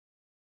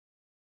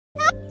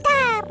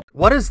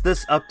What is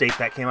this update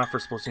that came out for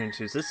Splatoon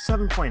 2? Is this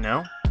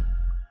 7.0?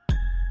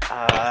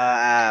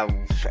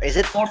 Is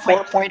it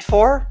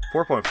 4.4?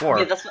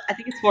 4.4. Yeah, I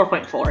think it's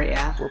 4.4.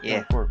 Yeah. 4.4.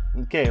 Yeah.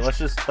 Okay, let's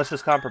just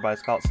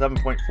compromise. Call it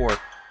 7.4.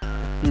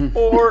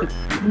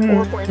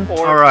 4.4.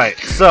 All right.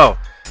 So,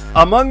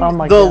 among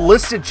the God.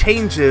 listed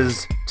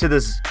changes to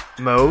this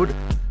mode,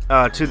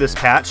 to this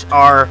patch,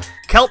 are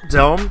Kelp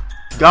Dome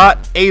got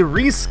a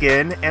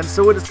reskin, and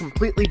so it is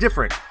completely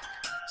different.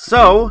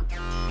 So,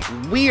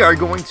 we are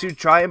going to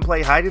try and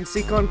play hide and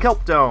seek on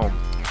Kelp Dome.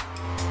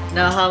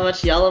 Know how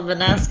much y'all have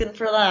been asking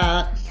for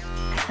that?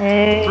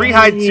 Hey. 3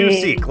 hide, 2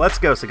 seek. Let's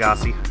go,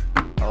 Sagasi.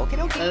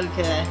 Okay.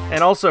 Okay.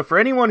 And also, for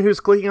anyone who's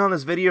clicking on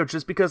this video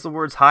just because the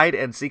words hide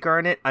and seek are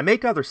in it, I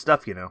make other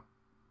stuff, you know.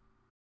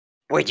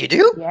 Wait, you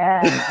do?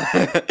 Yeah.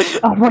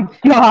 Oh my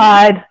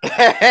god.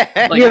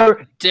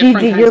 Like, different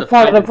kinds you're of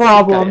part of the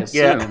hide and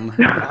seek, problem.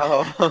 I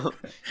assume. Oh.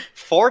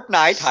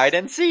 Fortnite hide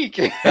and seek.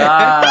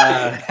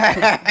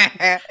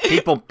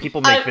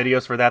 People make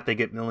videos for that. They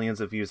get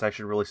millions of views. I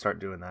should really start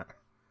doing that.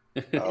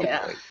 Oh,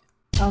 Yeah. boy.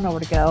 I don't know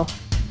where to go.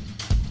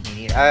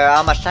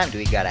 How much time do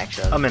we got,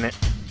 actually? A minute.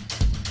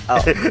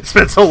 Oh. It's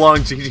been so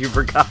long, Gigi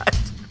forgot.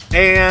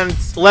 And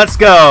let's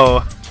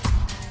go.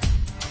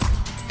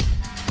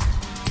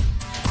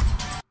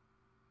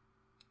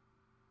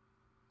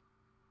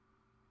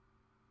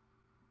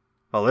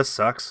 Oh, this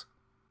sucks.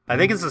 I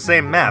think it's the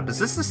same map. Is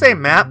this the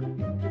same map?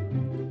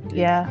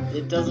 Yeah.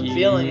 It doesn't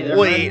feel any different.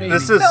 Wait,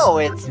 this is... No,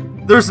 it's...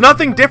 There's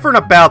nothing different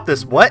about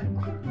this. What?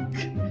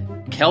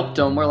 Kelp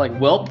Dome, more like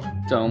Whelp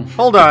Dome.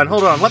 Hold on.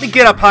 Let me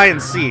get up high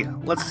and see.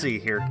 Let's see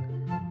here.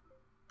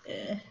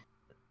 Eh.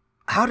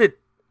 How did...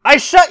 I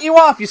shut you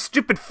off, you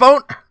stupid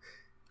phone!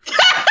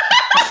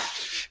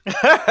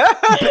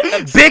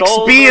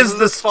 Bixby is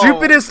the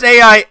stupidest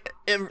AI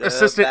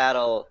assistant.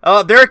 Battle.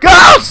 Oh, there it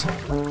goes!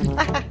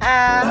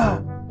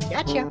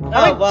 Gotcha.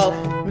 Oh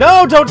well.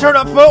 No, don't turn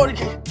up phone!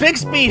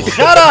 Bixby,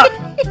 shut up!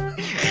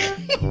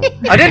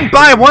 I didn't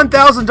buy a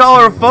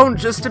 $1,000 phone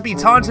just to be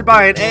taunted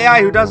by an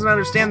AI who doesn't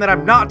understand that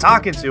I'm not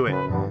talking to it.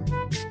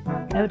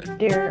 Oh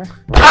dear.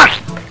 Ah!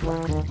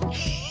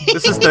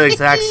 This is the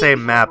exact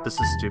same map. This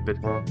is stupid.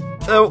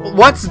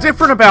 What's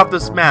different about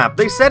this map?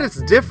 They said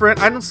it's different.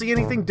 I don't see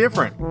anything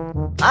different.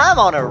 I'm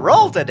on a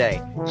roll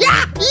today.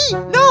 Yeah!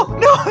 No!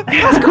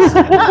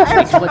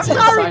 It's what's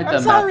inside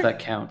the map that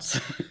counts.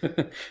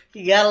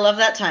 You gotta love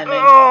that timing.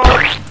 Oh!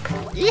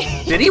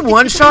 Did he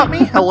one-shot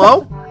me?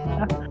 Hello?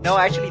 No,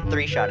 actually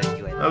 3-shotted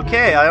you in.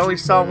 Okay, I only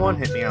saw one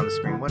hit me on the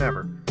screen.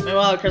 Whatever.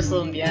 Meanwhile,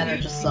 Crystal and Vienna are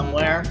just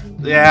somewhere.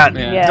 Yeah,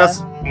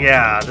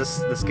 Yeah.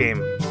 this game.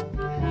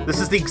 This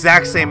is the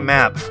exact same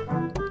map.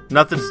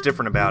 Nothing's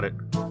different about it.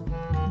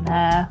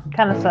 Nah,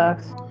 kinda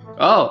sucks.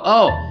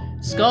 Oh,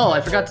 Skull,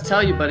 I forgot to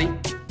tell you, buddy.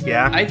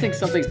 Yeah? I think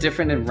something's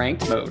different in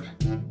ranked mode.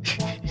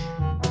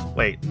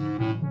 Wait.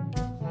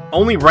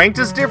 Only ranked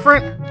is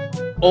different?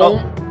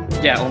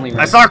 Yeah, only ranked.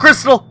 I saw a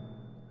crystal!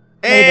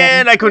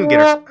 And I couldn't get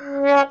her.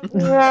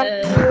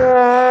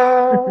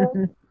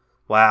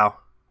 Wow.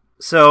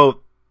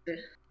 So,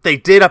 they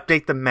did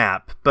update the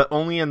map, but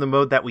only in the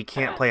mode that we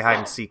can't play hide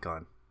and seek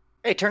on.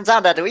 It turns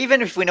out that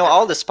even if we know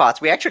all the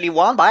spots, we actually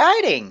won by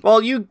hiding.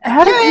 Well, you...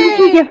 How did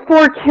you get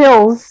 4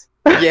 kills?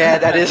 Yeah,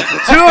 that is... 2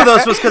 of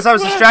those was because I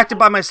was distracted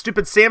by my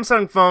stupid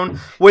Samsung phone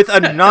with a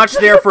notch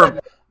there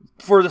for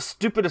the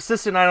stupid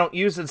assistant I don't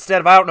use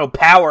instead of, I don't know,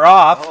 power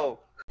off. Oh.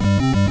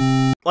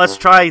 Let's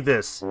try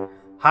this.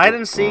 Hide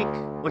and seek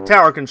with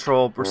tower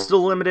control. We're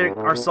still limiting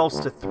ourselves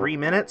to 3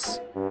 minutes.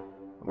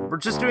 We're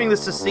just doing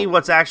this to see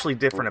what's actually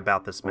different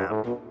about this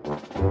map.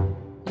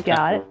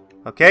 Got it.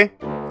 Okay?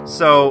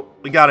 So,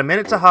 we got a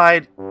minute to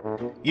hide.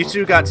 You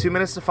two got 2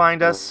 minutes to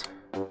find us.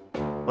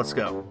 Let's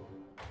go.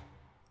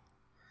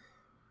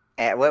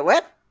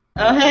 What?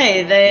 Oh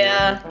hey, they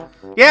Yeah,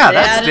 They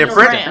that's added a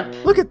different. ramp.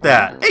 Look at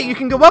that. Hey, you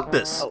can go up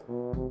this.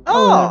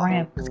 Oh, the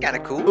ramp. that's kind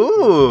of cool.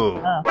 Ooh.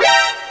 Oh.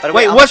 By the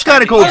way, Wait, how what's much time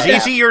kind of do you cool,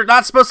 have? Gigi? You're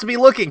not supposed to be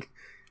looking.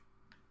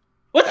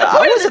 What's the I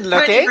point of wasn't this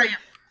tiny looking. ramp?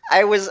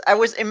 I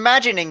was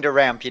imagining the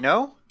ramp, you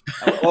know?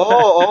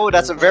 Oh,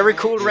 that's a very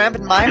cool ramp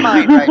in my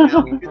mind right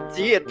now. You can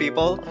see it,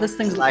 people. This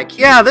thing's Like,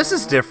 Yeah, this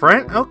is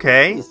different.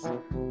 Okay.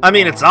 I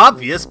mean, it's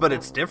obvious, but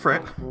it's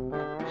different.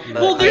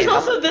 Well, there's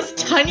also this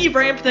tiny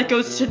ramp that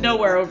goes to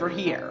nowhere over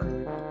here.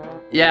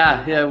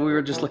 Yeah, we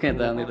were just looking at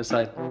that on the other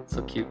side.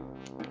 So cute.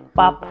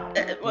 Bop.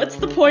 What's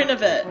the point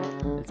of it?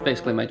 It's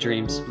basically my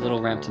dreams.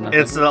 Little ramp to nothing.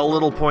 It's a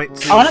little point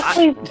too.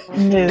 Honestly,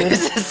 mood.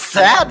 This is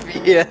sad,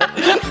 Via.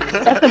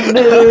 That's a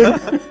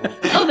mood.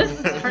 Oh, this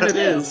is different It too.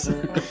 is.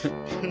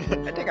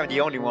 I think I'm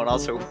the only one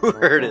also who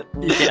heard it.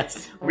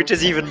 Yes. Which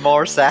is even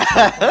more sad.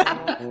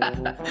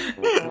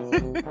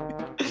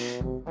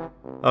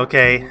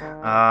 Okay,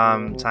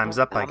 time's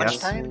up, I How much guess.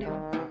 time do you...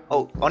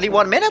 Oh, only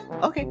 1 minute?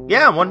 Okay.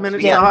 Yeah, 1 minute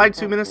Yeah. to hide,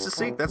 2 minutes to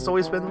seek. That's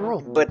always been the rule.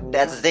 But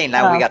that's the thing,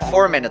 now we got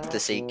 4 minutes to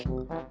seek.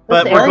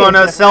 But This we're area is gonna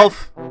different.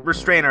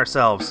 self-restrain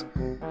ourselves.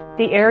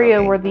 The area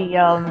Okay. where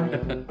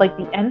the like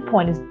the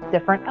endpoint is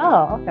different.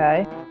 Oh,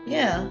 okay.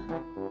 Yeah.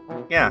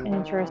 Yeah.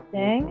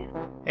 Interesting.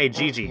 Hey,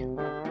 Gigi.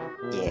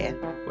 Yeah.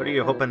 What are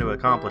you hoping to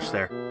accomplish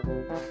there?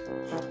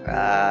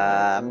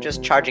 I'm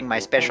just charging my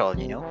special,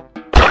 you know?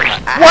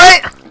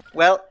 What?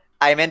 Well,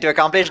 I meant to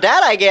accomplish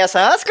that, I guess,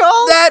 huh,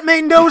 Skull? That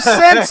made no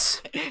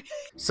sense!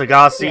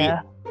 Sagasi,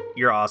 Yeah.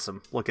 you're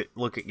awesome. Look at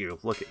you.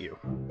 Look at you.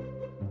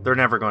 They're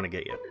never going to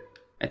get you.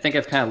 I think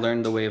I've kind of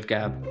learned the way of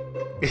Gab.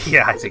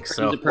 Yeah, I think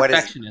so. He's a What is-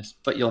 perfectionist,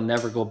 but you'll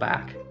never go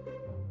back.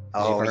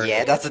 Oh, You've yeah,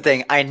 heard- that's the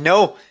thing. I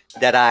know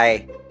that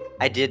I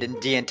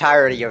did the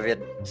entirety of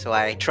it, so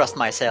I trust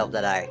myself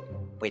that I...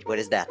 Wait, what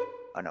is that?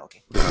 Oh, no,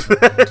 okay.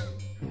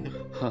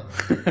 Huh.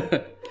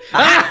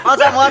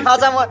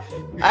 Found someone!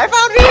 I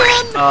found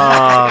Vian!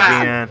 Oh,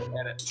 man.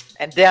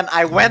 And then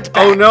I went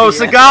back. Oh, no,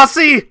 Vian.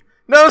 Sagasi!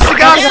 No,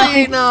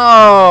 Sagasi!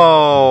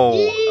 No!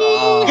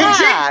 Oh, You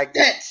ah, jinxed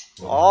it!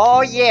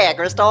 oh, yeah,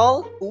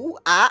 Crystal. Ooh,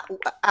 ah,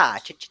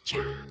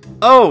 cha-cha-cha.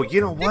 Oh, you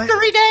know what?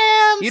 Victory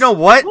dance! You know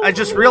what? I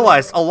just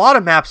realized a lot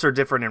of maps are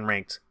different in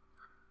ranked.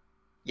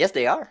 Yes,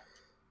 they are.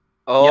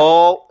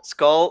 Oh,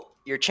 Skull,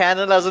 your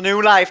channel has a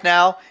new life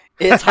now.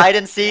 It's hide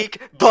and seek,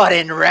 but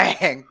in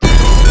rank.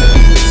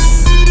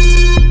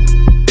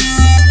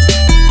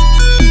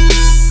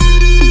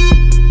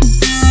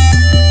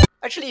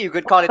 Actually, you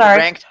could call it Sorry.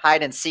 ranked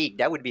hide and seek.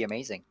 That would be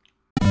amazing.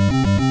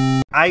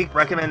 I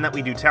recommend that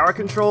we do tower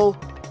control,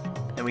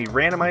 and we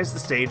randomize the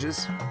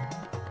stages.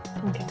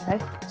 Okay.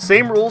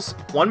 Same rules,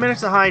 1 minute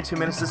to hide, 2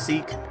 minutes to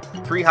seek,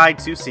 3 hide,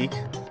 2 seek.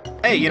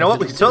 Hey, you know what?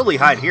 We can totally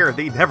hide here.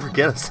 They never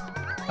get us.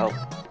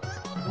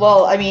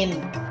 Well, I mean,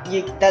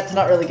 that's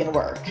not really gonna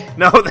work.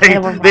 No,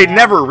 they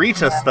never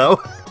reach us though.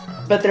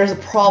 But there's a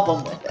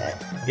problem with it.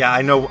 Yeah,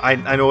 I know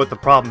what the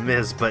problem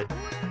is, but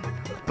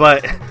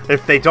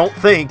if they don't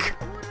think,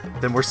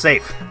 then we're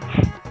safe.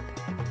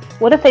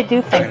 What if they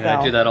do think I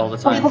though? do that all the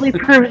time. Totally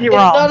proves you It's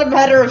wrong. not a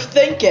matter of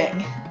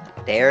thinking.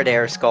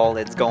 There, Skull.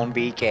 It's gonna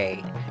be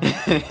K.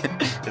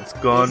 It's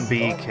gonna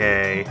be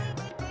K.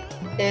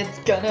 It's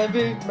gonna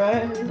be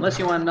mine. Unless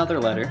you want another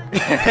letter.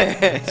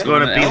 It's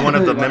going to be one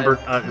of the Wanna- member.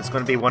 It's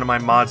going to be one of my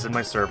mods in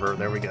my server.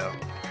 There we go.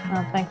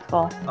 Oh, thanks,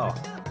 Skull. Oh,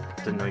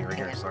 didn't know you were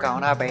here. It's Sorry.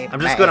 gonna be I'm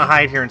just going to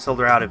hide here until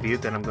they're out of view.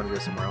 Then I'm going to go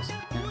somewhere else.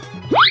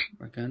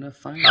 We're gonna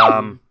find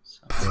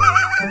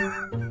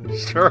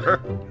Sure.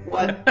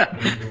 What?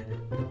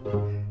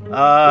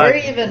 Uh, Where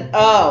even?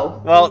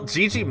 Oh. well,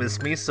 Gigi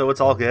missed me, so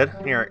it's all good.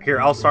 Here,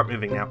 I'll start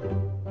moving now.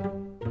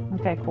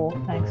 Okay, cool.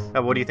 Thanks.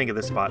 What do you think of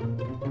this spot?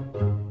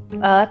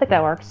 I think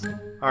that works.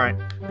 All right.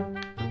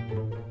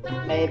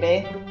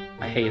 Maybe.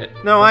 I hate it.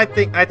 No, I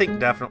think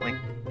definitely.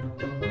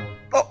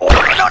 Oh, no!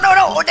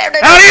 Oh, there.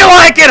 How do you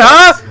like it,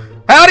 huh?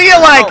 How do you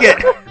like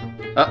it?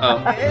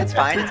 Uh-oh. It's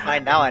fine.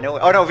 Now I know.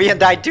 Oh no, Vian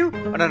died too.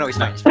 Oh no, he's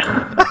fine. He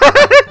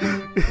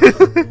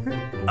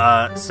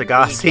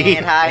Sagasi.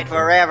 can't hide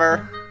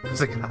forever.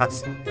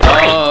 Sagasi.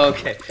 Oh,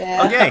 okay.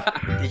 Yeah. Okay.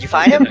 Did you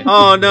find him?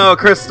 Oh no,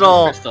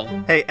 Crystal. Crystal.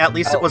 Hey, at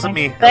least it wasn't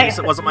me. At Thank- least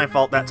it wasn't my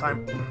fault that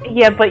time.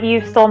 Yeah, but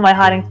you stole my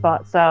hiding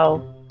spot,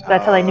 so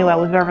that's how they knew I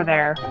was over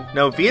there.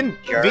 No,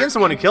 Vian's the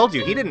one who killed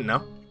you. He didn't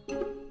know.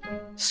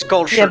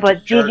 Skull Yeah,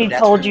 but Gigi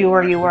told you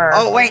where you were.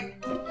 Oh wait.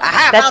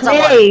 Aha, That's found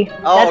someone. me.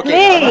 Oh, That's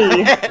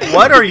okay. me.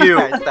 What are you?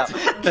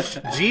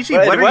 Stop. Gigi,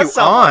 Well, what it are was you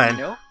someone, on?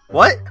 you know?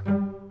 What?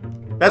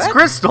 That's What?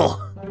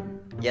 Crystal.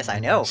 Yes, I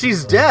know.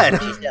 She's dead.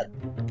 She's dead.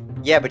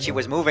 Yeah, but she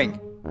was moving.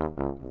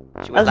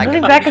 She I was like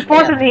moving a- back and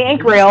forth with the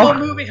ink Oh, reel.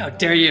 movie! How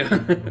dare you?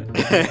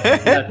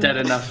 Not dead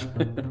enough.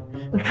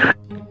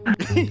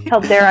 How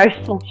dare I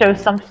still show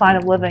some sign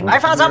of living? I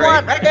found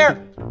someone right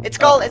there. It's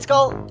Skull.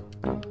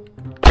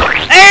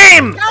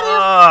 Aim!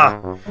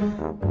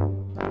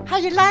 How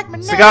you like me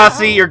now?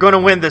 Sagasi, you're gonna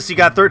win this. You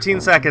got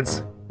 13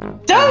 seconds.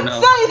 Don't No.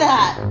 say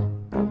that.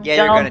 Yeah,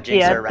 you're gonna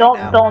jinx her right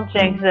now. don't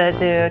jinx it,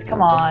 dude.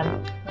 Come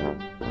on.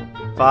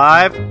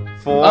 5,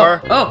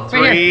 4, Oh,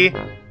 3,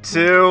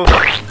 2,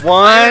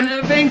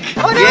 1. Pink.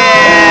 Yeah!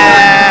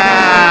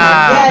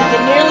 Yeah, you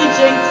nearly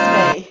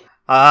jinxed me.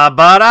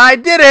 But I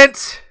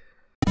didn't.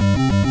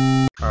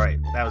 All right,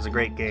 that was a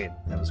great game.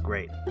 That was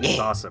great. It's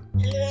Yeah. awesome.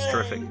 It's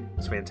terrific.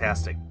 It's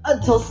fantastic.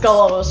 Until Skull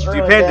almost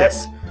ruined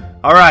Stupendous.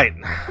 All right,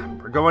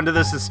 we're going to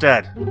this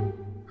instead.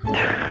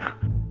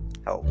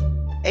 Oh.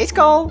 Hey,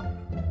 Skull.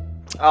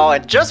 Oh,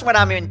 and just when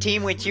I'm in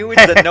team with you,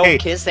 it's the no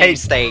kissing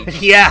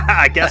stage.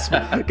 Yeah,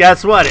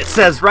 guess what? It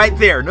says right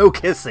there, no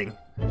kissing.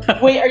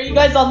 it. Wait, are you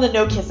guys on the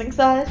no kissing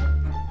side?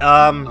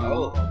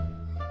 Oh.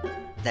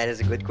 That is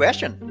a good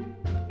question.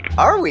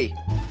 Are we?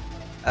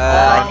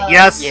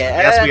 Yes,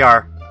 yeah. yes we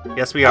are.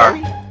 Yes we are.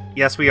 we?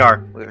 Yes we are.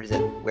 Where is it?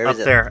 Where Up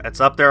is it? there.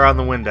 It's up there on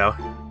the window.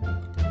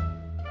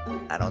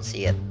 I don't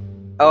see it.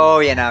 Oh,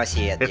 yeah, now I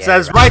see it. It Yeah,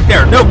 says you're right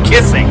there, no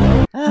kissing.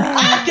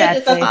 Ah,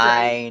 goodness, That's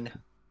Fine.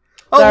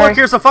 Oh, Sorry. look,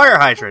 here's a fire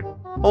hydrant.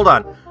 Hold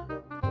on.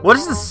 What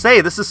does this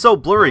say? This is so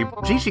blurry.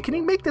 Gigi, can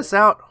you make this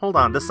out? Hold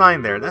on, the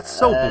sign there. That's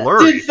so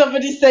blurry. Did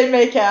somebody say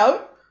make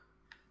out?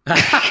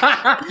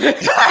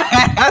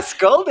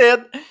 Skull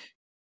did.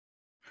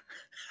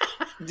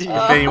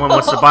 If anyone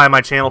wants to buy my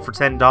channel for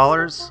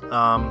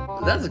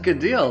 $10, That's a good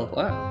deal.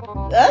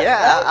 Wow.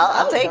 Yeah,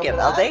 I'll take it.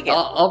 I'll take it.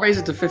 I'll raise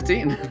it to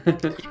 15.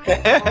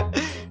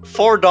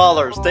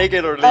 $4. Take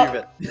it or leave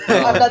it.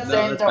 I'm not No,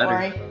 saying, that's don't better.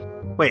 worry.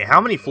 Wait,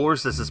 how many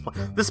floors does this place?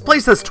 This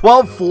place has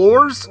 12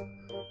 floors?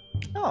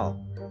 Oh.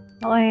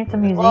 Well, it's a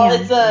museum. Well,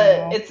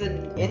 it's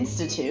an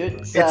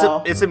institute,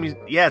 so... It's a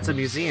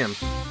museum.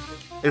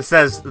 It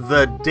says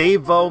the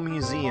Devo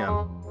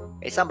Museum.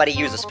 Hey, somebody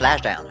use a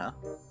splashdown, huh?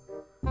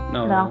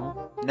 No.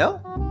 No.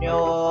 No?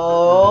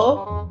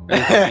 No.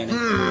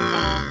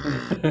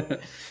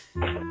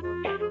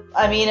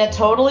 I mean, it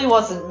totally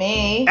wasn't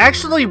me.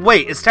 Actually,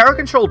 wait, is tower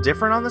control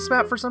different on this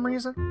map for some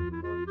reason?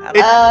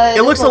 I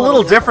It looks a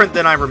little different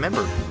than I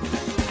remember.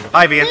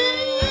 Hi, Vian.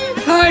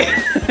 Hi!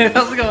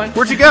 How's it going?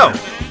 Where'd you go?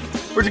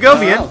 Where'd you go,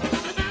 Vian? Oh,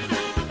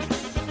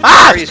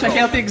 Ah! check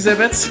out the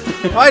exhibits.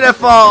 Why'd I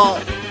fall?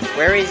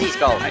 Where is he,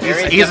 Skull?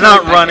 He's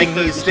not running,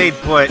 he stayed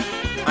put.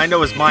 I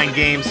know his mind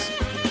games.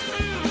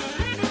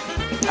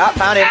 Ah,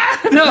 found him.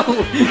 No!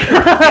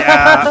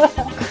 Yeah.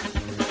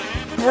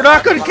 We're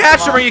not gonna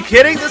catch him, are you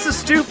kidding? This is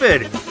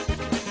stupid.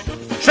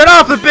 Shut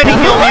off the Benny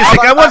Hill music,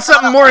 I want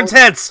something more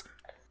intense.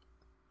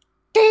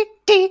 Oh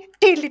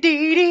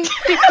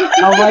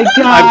my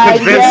god! I'm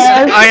convinced.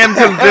 Yes. I am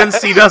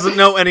convinced he doesn't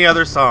know any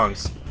other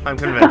songs. I'm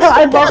convinced.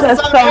 I love that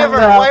Song song. ever.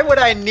 Though. Why would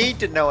I need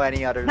to know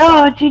any others?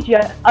 No, Gigi,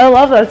 I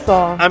love that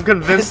song. I'm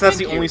convinced that's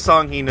the Thank you. only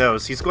song he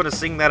knows. He's going to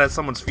sing that at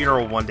someone's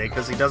funeral one day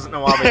because he doesn't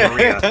know Ave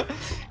Maria.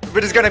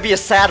 But it's gonna be a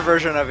sad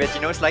version of it,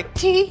 you know? It's like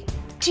T.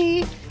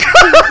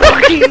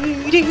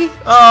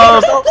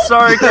 Oh,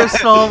 sorry,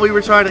 Crystal. We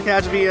were trying to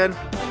catch Vian.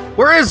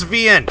 Where is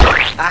Vian?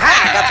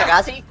 Aha! I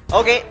got Sagasi.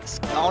 Okay,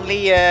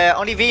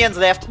 only Vian's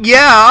left.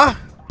 Yeah.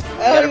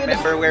 Gotta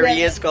remember where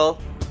he is, Skull.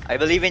 I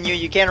believe in you.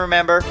 You can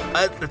remember.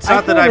 It's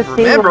not that I couldn't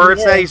see remember. where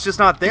It's he that is. he's just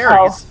not there.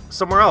 Oh. He's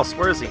somewhere else.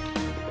 Where is he?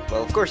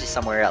 Well, of course he's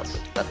somewhere else.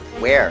 But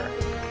where?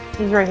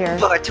 He's right here.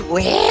 But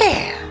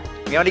where?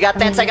 We only got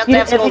 10 I mean, seconds if you,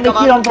 left, Skull. if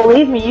Come you on. don't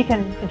believe me, you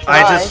can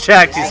try. I just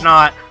checked. He's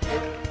not.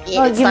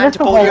 Yeah, it's give time us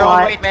to a pull whole your own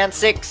lot. weight, man.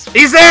 6.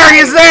 He's there.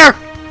 He's there.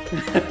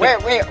 Where?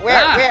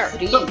 Ah! Where?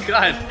 Oh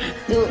god.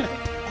 He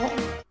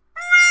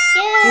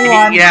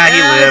won. Yeah,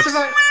 he Ah, lives.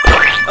 survived.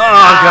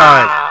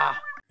 Oh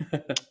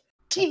god.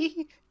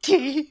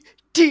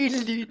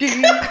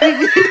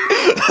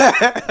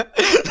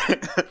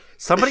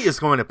 Somebody is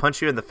going to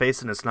punch you in the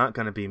face, and it's not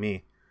going to be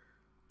me.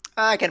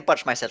 I can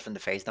punch myself in the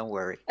face. Don't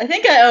worry. I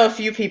think I owe a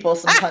few people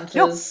some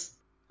punches.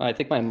 Oh, I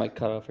think my mic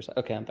cut off or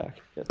something. Okay, I'm back.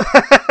 Good.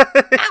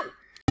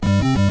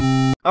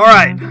 All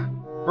right,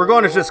 we're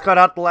going to just cut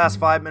out the last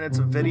 5 minutes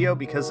of video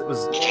because it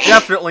was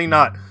definitely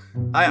not.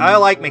 I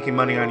like making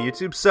money on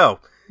YouTube, so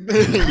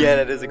Yeah,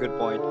 that is a good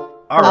point.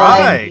 all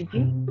right.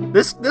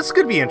 This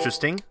could be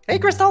interesting Hey,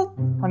 Crystal.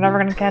 We're never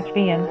gonna catch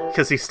Vian.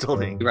 because he's still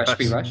being We rush.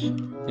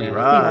 Yeah.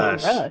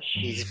 Rush. Rush.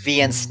 He's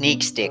VN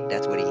Sneak Stick.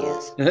 That's what he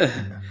is.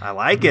 I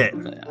like it.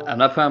 I'm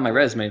not putting on my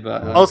resume,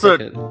 but I'll Also,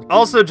 take it.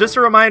 also, just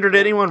a reminder to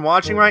anyone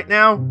watching right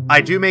now,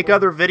 I do make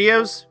other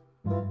videos.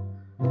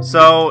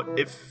 So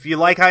if you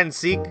like hide and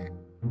seek,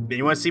 and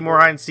you want to see more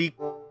hide and seek,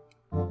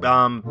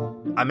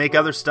 I make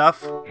other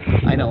stuff.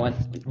 I know one.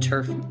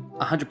 Turf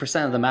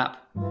 100% of the map.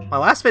 My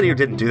last video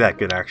didn't do that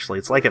good, actually.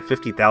 It's like at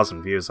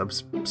 50,000 views. I'm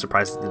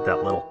surprised it did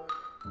that little.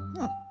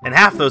 And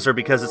half those are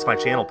because it's my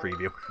channel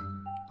preview.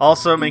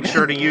 Also, make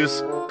sure to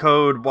use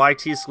code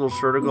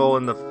YTSchoolStrutigal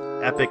in the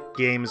Epic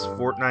Games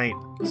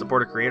Fortnite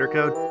supporter creator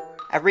code.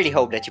 I really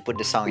hope that you put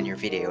the song in your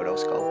video, though,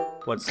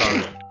 Skull. What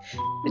song?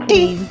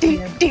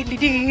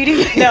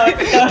 No,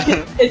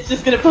 it's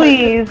just gonna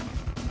play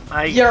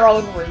Please. your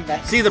own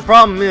remix. See, the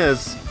problem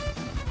is,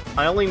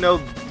 I only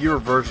know your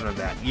version of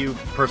that. You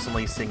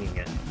personally singing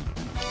it.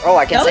 Oh,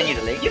 I can No, send you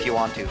the link if you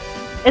want to.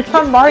 It's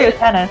from Mario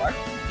Tennis.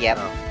 Yep.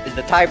 It's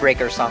the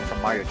tiebreaker song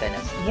from Mario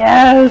Tennis.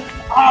 Yes.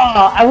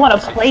 Oh, I want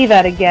to play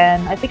that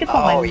again. I think it's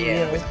on my Oh, Wii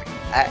yeah. U.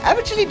 I've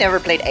actually never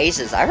played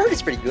Aces. I heard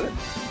it's pretty good.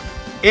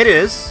 It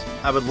is.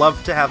 I would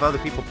love to have other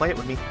people play it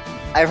with me.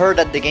 I've heard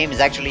that the game is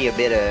actually a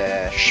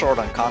bit short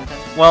on content.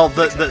 Well,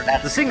 the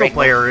That's single great.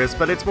 player is,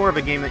 but it's more of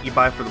a game that you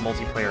buy for the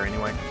multiplayer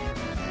anyway.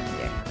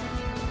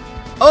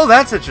 Yeah. Oh,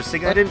 that's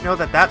interesting. I didn't know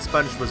that that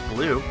sponge was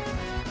blue.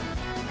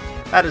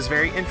 That is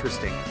very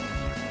interesting.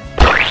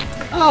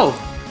 Oh!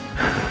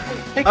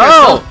 Hey, Crystal.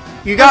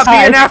 Oh! You got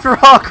Hi. Vian after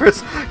all,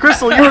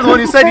 Crystal. You were the one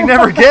who said you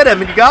never get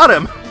him, and you got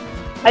him.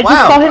 I Wow.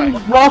 just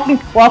saw him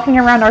walking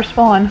around our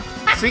spawn.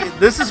 See,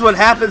 this is what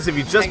happens if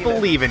you just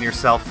believe in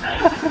yourself.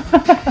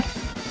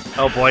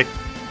 Oh boy.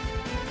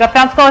 Got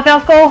found Skull,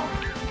 found Skull.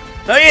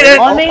 No, you didn't.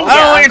 On me? I don't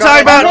know what you're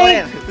talking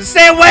about.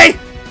 Stay away!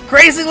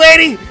 Crazy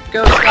lady!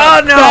 Go,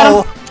 Oh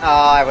no! Oh,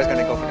 I was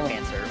gonna go for the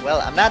cancer. Well,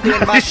 I'm not doing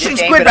much She this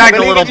game, squid but I back a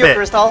believe little in you, bit.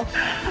 Crystal.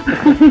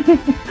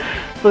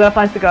 Still gotta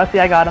find Sagasi,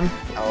 I got him.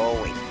 Oh,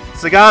 wait.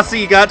 Sagasi,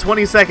 you got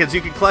 20 seconds.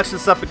 You can clutch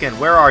this up again.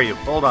 Where are you?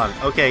 Hold on.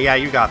 Okay, yeah,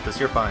 you got this.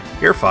 You're fine.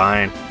 You're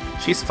fine.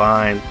 She's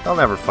fine. They'll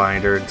never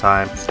find her in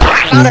time.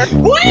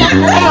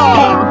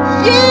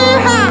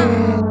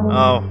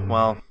 Oh,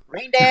 well.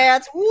 Rain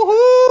dance!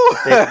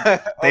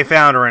 Woohoo! They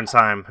found her in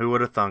time. Who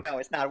would have thunk? No,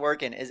 it's not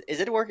working. Is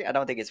it working? I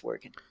don't think it's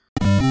working.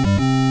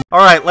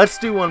 Alright, let's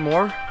do one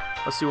more.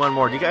 Let's do one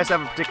more. Do you guys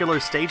have a particular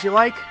stage you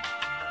like?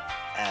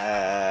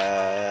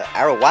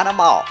 Arowana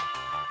Mall.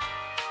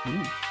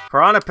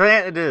 Piranha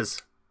Plant it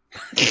is.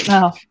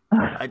 No.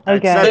 I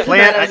Okay. said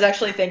plant. I was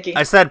actually thinking.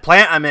 I said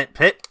plant. I meant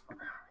pit.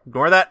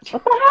 Ignore that.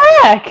 What the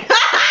heck?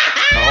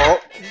 Oh,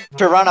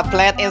 Piranha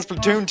Plant in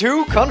Splatoon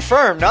 2?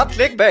 Confirmed, not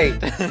clickbait.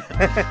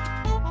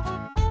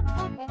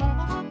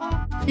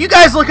 You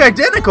guys look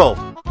identical.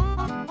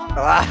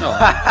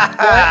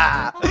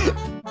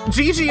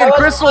 Gigi and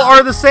Crystal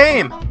are the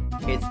same.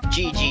 It's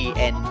Gigi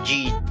and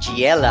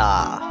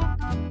Gigiella.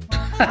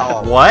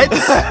 Oh. What?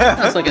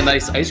 Sounds like a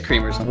nice ice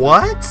cream or something.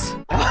 What?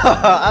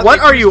 I'll What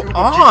take are you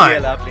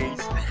Gigiella, on?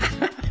 please.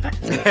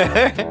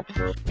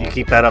 You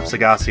keep that up,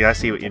 Sagasi. I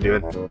see what you're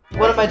doing.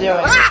 What am I doing?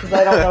 Because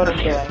I don't know what I'm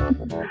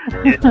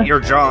doing. You're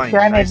drawing Sure,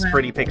 I a made nice, mine.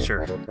 pretty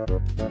picture.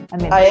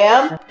 I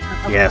am?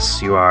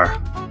 Yes, you are.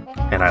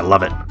 And I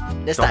love it.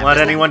 This Don't time, let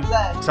this anyone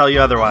time. tell you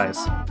otherwise.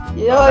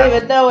 You don't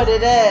even know what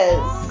it is.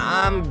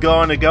 I'm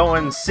going to go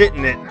and sit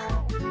in it.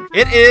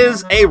 It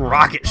is a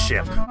rocket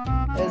ship.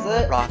 Is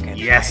it? Rocket.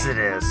 Yes, it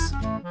is.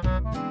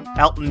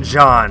 Elton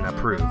John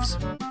approves.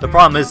 The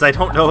problem is I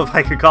don't know if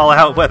I could call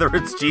out whether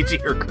it's Gigi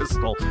or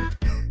Crystal.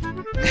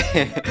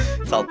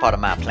 It's all part of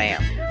my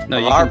plan. No,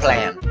 Of you our can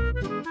plan.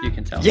 tell. You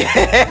can tell.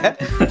 Yeah.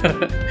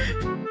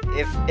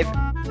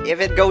 if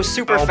it goes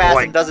super Oh, fast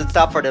boy. and doesn't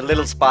stop for the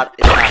little spot,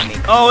 it's not me.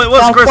 Oh, it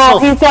was Down Crystal!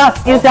 He's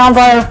down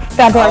by Oh,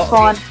 okay.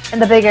 spawn in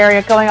the big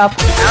area, going up.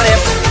 Found him.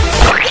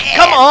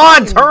 Come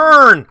on,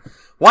 turn!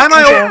 Why am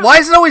I? Why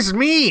is it always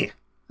me?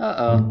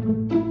 Uh-oh.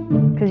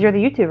 Because you're the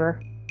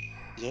YouTuber.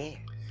 Yeah.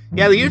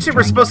 Yeah, the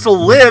YouTuber's supposed to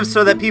live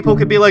so that people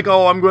could be like,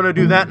 oh, I'm going to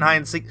do that in hide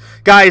and seek.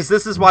 Guys,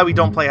 this is why we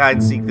don't play hide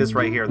and seek. This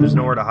right here. There's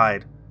nowhere to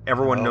hide.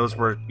 Everyone knows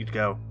where you'd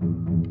go.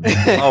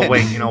 Oh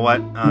wait, you know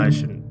what? I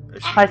shouldn't.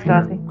 Hi,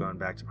 Scotty. I'm going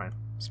back to mine.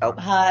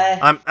 Hi.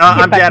 I'm Get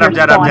back dead. I'm to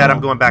dead. your I'm dead. spawn. I'm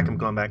going back. I'm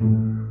going back.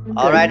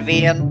 All right,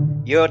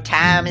 Vian, your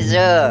time is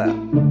up.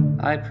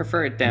 I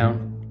prefer it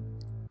down.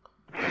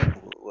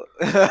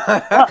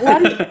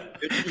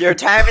 Your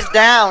time is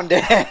down,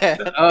 Dan.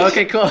 Oh,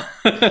 okay, cool.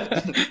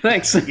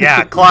 Thanks.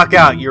 Yeah, clock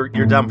out. You're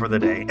done for the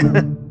day.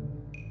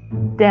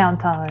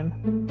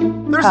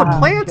 Downtime. There's a Haha,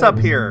 plant up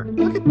jokes. here.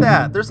 Look at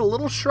that. There's a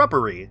little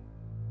shrubbery.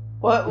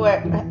 What? Where?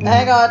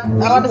 Hang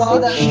on. I want to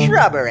see that.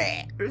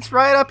 Shrubbery. It's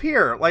right up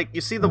here. Like,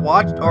 you see the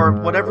watch or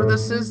whatever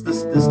this is,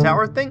 this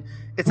tower thing?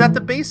 It's at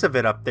the base of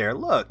it up there.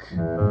 Look.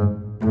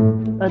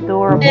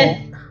 Adorable.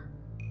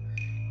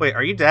 Wait,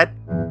 are you dead?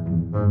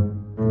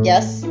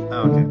 Yes.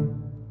 Oh, okay.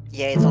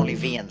 Yeah, it's only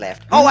Vian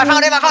left. Oh, I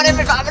found him! I found him!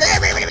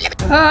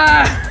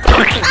 Ah!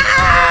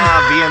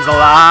 Ah, Vian's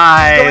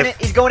alive.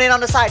 He's going in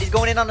on the side. He's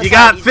going in on the You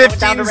side. got He's going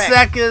down 15 the ramp.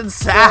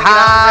 seconds. Going down the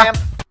Haha. ramp.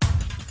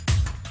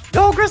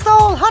 Go,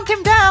 Crystal! Hunt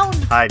him down!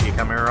 Hi, do you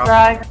come here, Rob?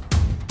 Try.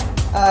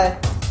 Hi.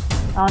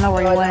 I don't know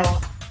where you went.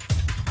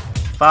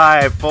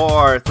 5,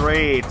 4,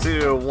 3,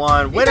 2,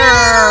 1.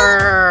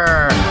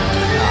 Winner!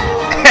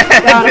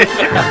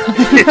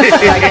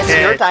 I guess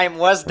your time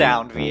was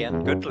down,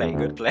 Vian. Good play,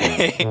 good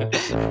play.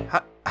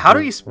 How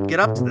do you get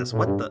up to this?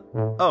 What the?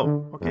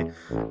 Oh, okay.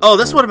 Oh,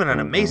 this would have been an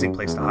amazing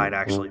place to hide,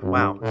 actually.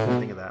 Wow, I didn't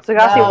think of that.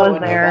 Sagasi No,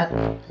 was no,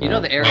 there. You know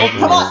the arrow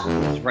come on!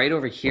 is right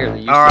over here.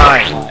 That All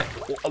right.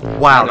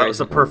 Wow, that was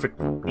a perfect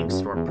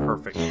storm.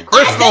 Perfect.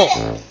 Crystal!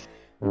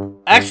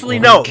 Actually,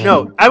 no.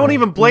 I won't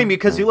even blame you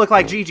because you look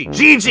like Gigi.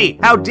 Gigi!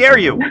 How dare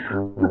you?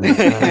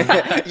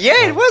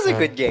 Yeah, it was a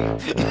good game.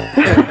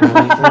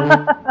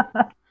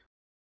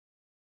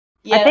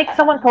 Yeah. I think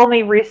someone told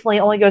me recently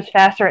it only goes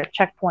faster at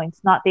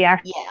checkpoints, not the Yeah.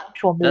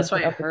 actual movement. That's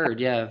what I of the heard.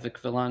 Yeah, Vic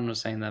Villon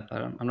was saying that,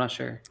 but I'm not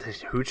sure.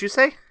 Who'd you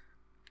say?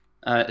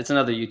 It's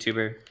another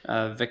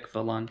YouTuber, Vic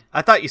Villon.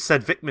 I thought you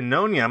said Vic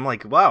Minonia. I'm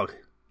like, wow.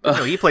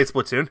 No, he played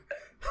Splatoon.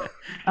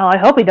 Oh, I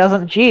hope he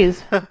doesn't.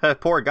 Jeez.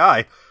 Poor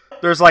guy.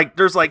 There's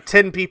like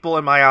 10 people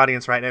in my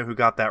audience right now who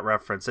got that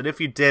reference. And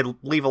if you did,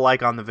 leave a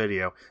like on the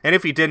video. And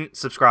if you didn't,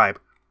 subscribe.